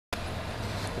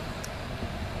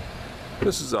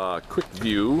This is a quick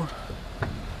view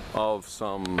of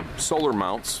some solar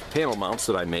mounts, panel mounts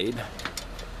that I made.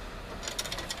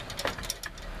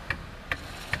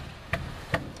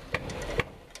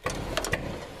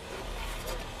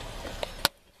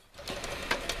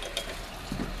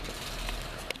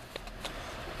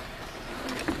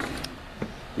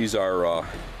 These are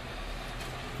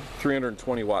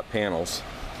 320 watt panels.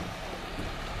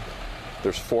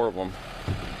 There's 4 of them.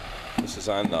 This is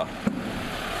on the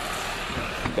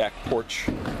back porch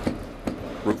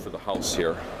roof of the house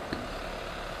here.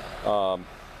 I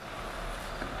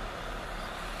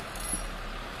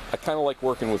kind of like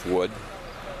working with wood.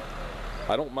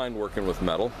 I don't mind working with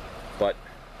metal, but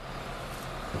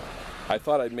I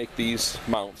thought I'd make these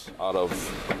mounts out of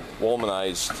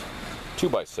Wolmanzed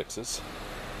 2x6s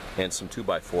and some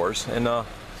 2x4s, and I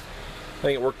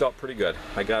think it worked out pretty good.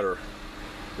 I got her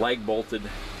lag bolted,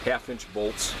 1/2-inch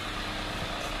bolts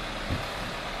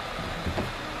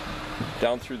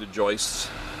down through the joists.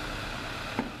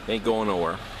 Ain't going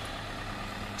nowhere.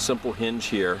 Simple hinge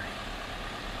here,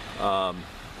 and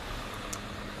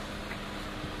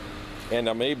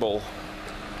I'm able,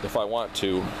 if I want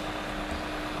to,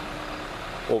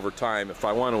 over time, if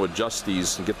I want to adjust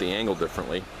these and get the angle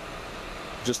differently,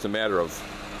 just a matter of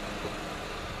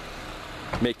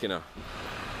making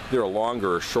either a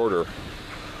longer or shorter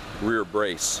rear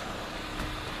brace.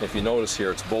 If you notice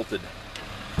here, it's bolted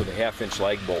with a 1/2-inch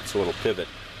lag bolt, so it'll pivot.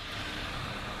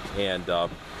 And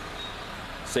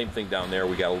same thing down there,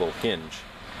 we got a little hinge.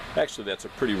 Actually, that's a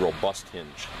pretty robust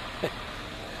hinge.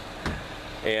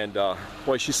 And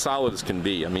boy, she's solid as can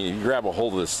be. I mean, you grab a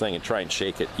hold of this thing and try and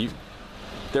shake it,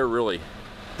 they're really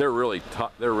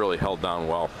held down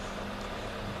well.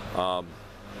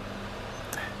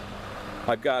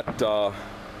 I've got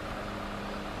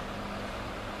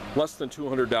less than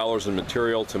 $200 in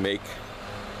material to make.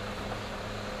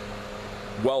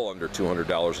 Well under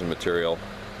 $200 in material.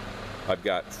 I've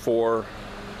got 4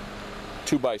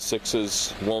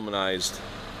 2x6s, Wolmanzed,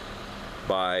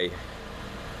 by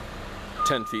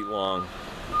 10 feet long.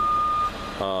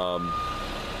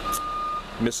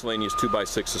 Miscellaneous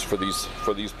 2x6s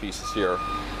for these pieces here,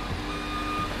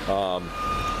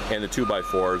 and the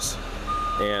 2x4s.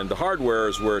 And the hardware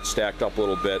is where it's stacked up a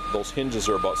little bit. Those hinges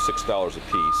are about $6 a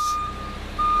piece,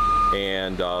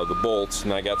 and the bolts.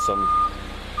 And I got some,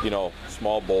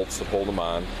 small bolts that hold them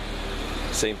on.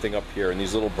 Same thing up here, and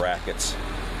these little brackets.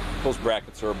 Those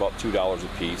brackets are about $2 a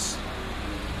piece,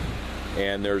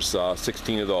 and there's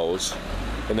 16 of those.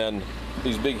 And then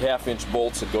these big 1/2-inch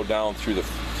bolts that go down through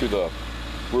the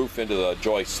roof into the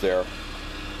joists there.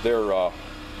 They're about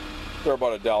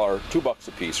 $2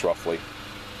 a piece roughly.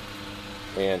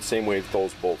 And same way with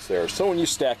those bolts there. So when you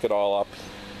stack it all up,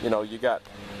 you got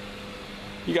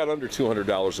under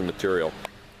 $200 in material,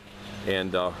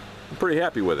 and I'm pretty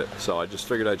happy with it. So I just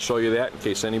figured I'd show you that in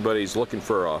case anybody's looking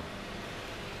for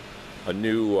a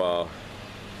new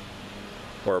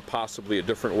or possibly a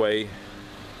different way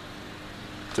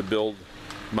to build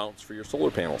mounts for your solar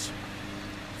panels.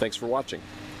 Thanks for watching.